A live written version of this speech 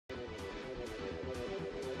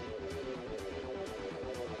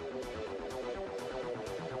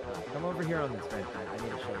Come over here on this vent. I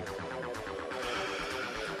need to show you something.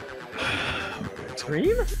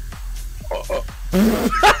 Scream?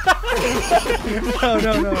 No,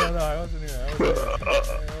 I wasn't here.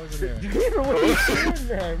 What are you doing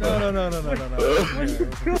there? No.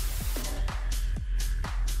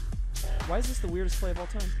 Why is this the weirdest play of all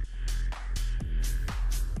time?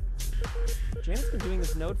 Janet's been doing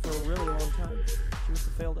this node for a really long time. She must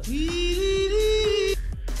have failed it.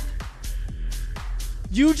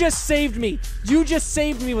 You just saved me! You just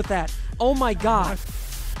saved me with that! Oh my god!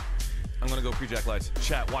 I'm gonna go pre-jack lights.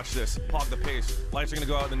 Chat, watch this. Pog the pace. Lights are gonna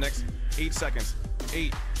go out in the next 8 seconds.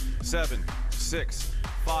 8, 7, 6,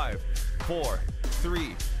 5, 4,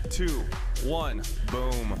 3, 2, 1.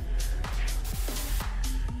 Boom.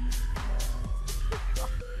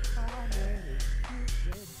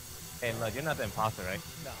 Hey, look, you're not the imposter, right?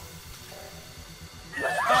 No.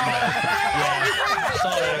 Yeah.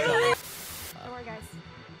 Sorry. Don't worry, guys.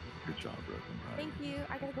 Good job, Brooklyn. Thank you.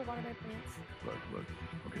 I gotta go water my plants. Look.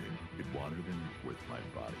 Okay, if water them with my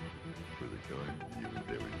body for the killing,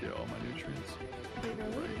 they would get all my nutrients.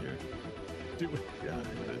 Right here. Do it. Yeah, look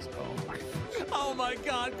at this. Oh my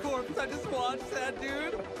god, Corpse, I just watched that,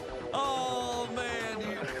 dude. Oh man,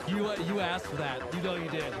 you asked for that. You know you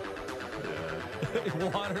did. Yeah.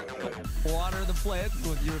 water the plants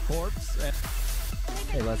with your corpse.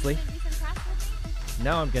 Hey, Leslie.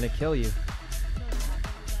 No, I'm gonna kill you.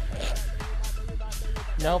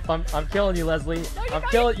 Nope, I'm killing you, Leslie. I'm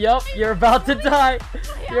killing. Yep, you're about to die.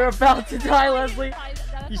 You're about to die, Leslie.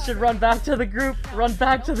 You should run back to the group. Run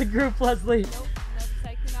back to the group, Leslie. Nope,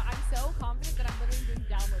 I'm so confident that I'm literally doing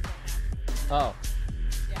download right now. Oh.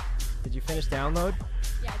 Yeah. Did you finish download?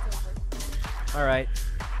 Yeah, it's over. All right.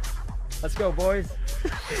 Let's go, boys.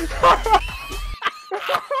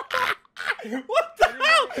 What the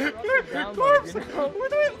hell? Corpse!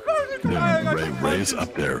 Ray's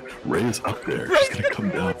up there. Ray's up there. She's gonna come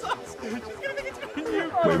down.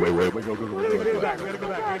 Wait. Go. We gotta go back.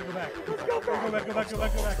 Go back.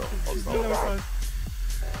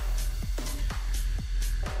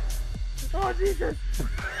 Oh, Jesus.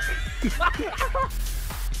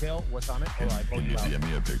 Phil, what's on it? Can you DM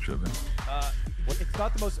me a picture of him? It's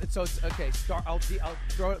not the most. It's okay. I'll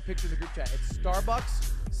throw a picture in the group chat. It's Starbucks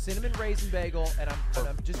cinnamon raisin bagel, and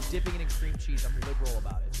I'm just dipping it in cream cheese. I'm liberal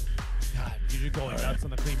about it. God, you're going nuts on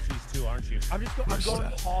the cream cheese too, aren't you? I'm going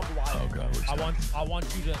hog wild. Oh God, I want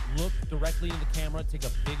you to look directly in the camera, take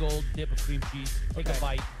a big old dip of cream cheese, take a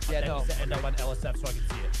bite, Yeah, and then end up on LSF so I can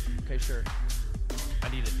see it. Okay, sure. I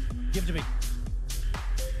need it. Give it to me.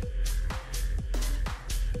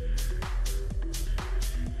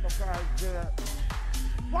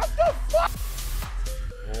 What the fuck?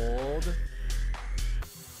 Hold.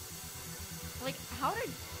 Like, how did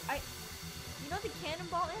I? You know the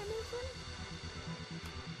cannonball animation?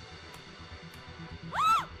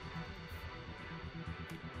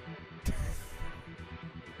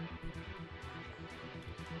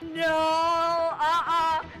 No,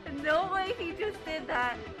 no way he just did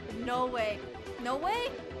that. No way. No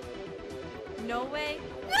way. No way.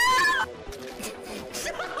 No!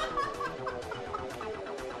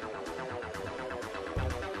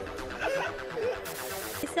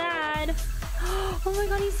 Sad. Oh my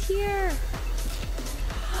god, he's here.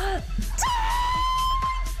 I'm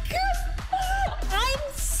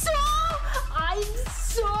so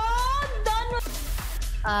done with.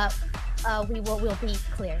 We'll be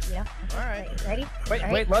clear, you know? All right. Ready?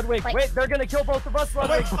 Wait, Ludwig. Wait, they're gonna kill both of us,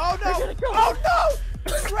 Ludwig. Oh no! Oh no!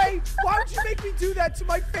 Ray, why would you make me do that to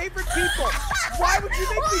my favorite people? Why would you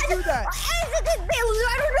make me do that? I don't know.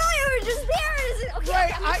 You were just there. Okay,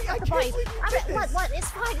 Ray, I can't believe you did this. What? It's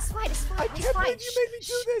fine. I can't believe you made me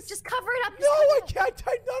do this. Just cover it up. No, I can't.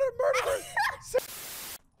 I'm not a murderer.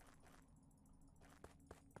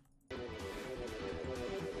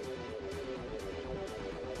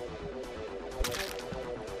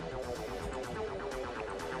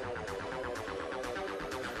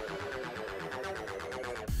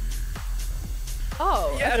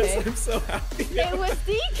 Oh, Yes, okay. I'm so happy. It was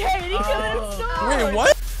DK and he couldn't stop. Wait,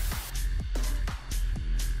 what?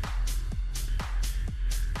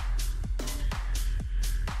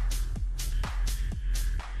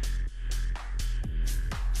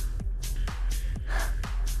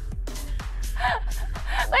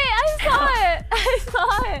 Wait, I saw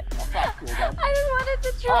it. I just wanted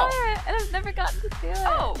to try it, and I've never gotten to do it.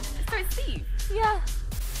 Oh, so it's Steve. Yeah.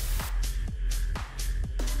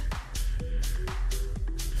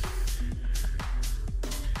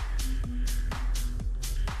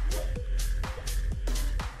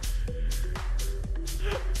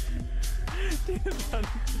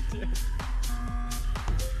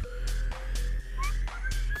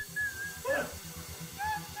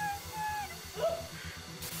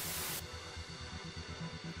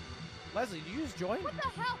 Leslie, did you just join? What the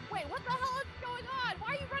hell? Wait, what the hell is going on?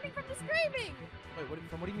 Why are you running from the screaming? Wait,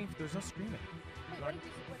 what do you mean? There's no screaming. Wait, what did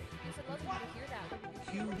you said? Leslie, did you hear that? What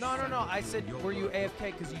did you No. I said, were you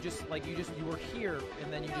AFK? Because you were here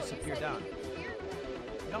and then you disappeared down. Did you hear?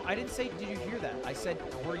 No, I didn't say, did you hear that? I said,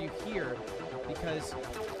 were you here? Because.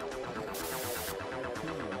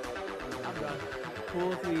 I'm done.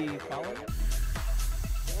 Cool if we follow you?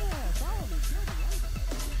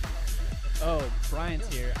 Oh,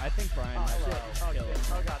 Brian's here. I think Brian might kill him.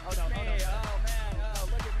 Oh god, oh no, me. Oh man, oh,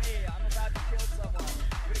 look at me. I'm about to kill someone.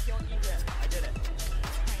 I'm gonna kill Ethan. I did it.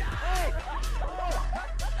 Hey!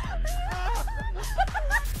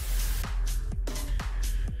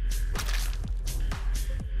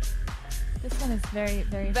 This one is very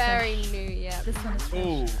Very fresh. new, yeah. This one is fresh.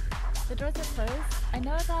 Ooh. The doors are closed. I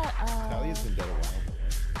know that. Talia's been dead a while.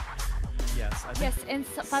 Yes. I think Yes, and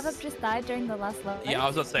 5-Up just died during the last level. Yeah, I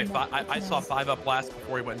was about to say, I saw 5-Up last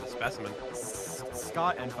before he went into Specimen.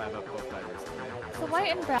 Scott and 5-Up both died recently. So white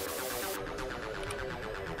and brown.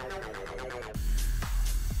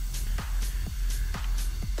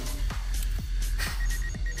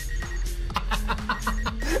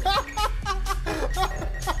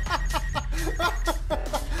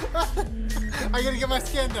 I gotta get my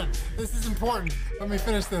scan done. This is important. Let me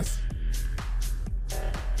finish this.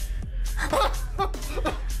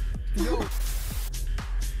 No.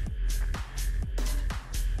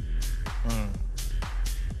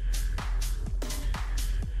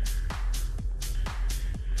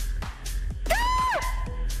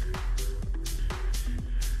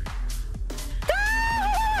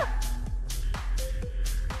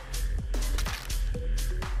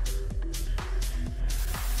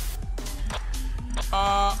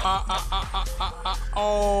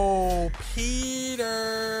 Oh, Peter.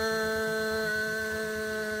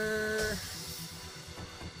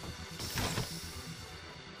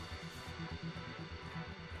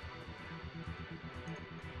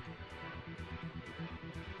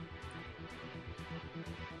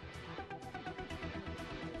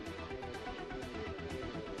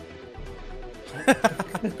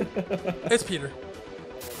 It's Peter.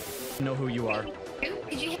 I know who you are.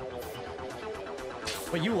 Did you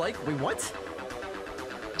Wait, you like? Wait, what?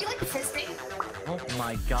 like fisting? Oh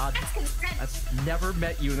my god. That's consent. I've never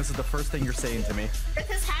met you, and this is the first thing you're saying to me. This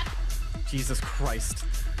has happened. Jesus Christ.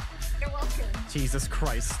 You're welcome. Jesus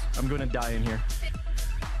Christ. I'm gonna die in here.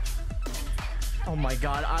 Oh my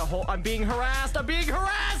god. I'm being harassed. I'm being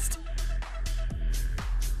harassed.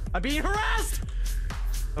 I'm being harassed.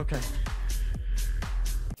 Okay.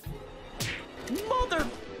 Mother.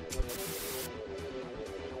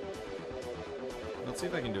 Let's see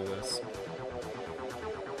if I can do this.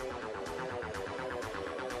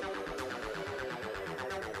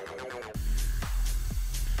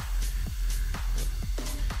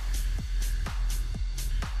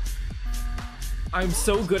 I'm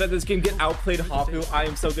so good at this game. Get outplayed, Hafu. I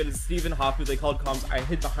am so good at Steven Hafu. They called comms. I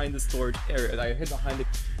hid behind the storage area. I hid behind the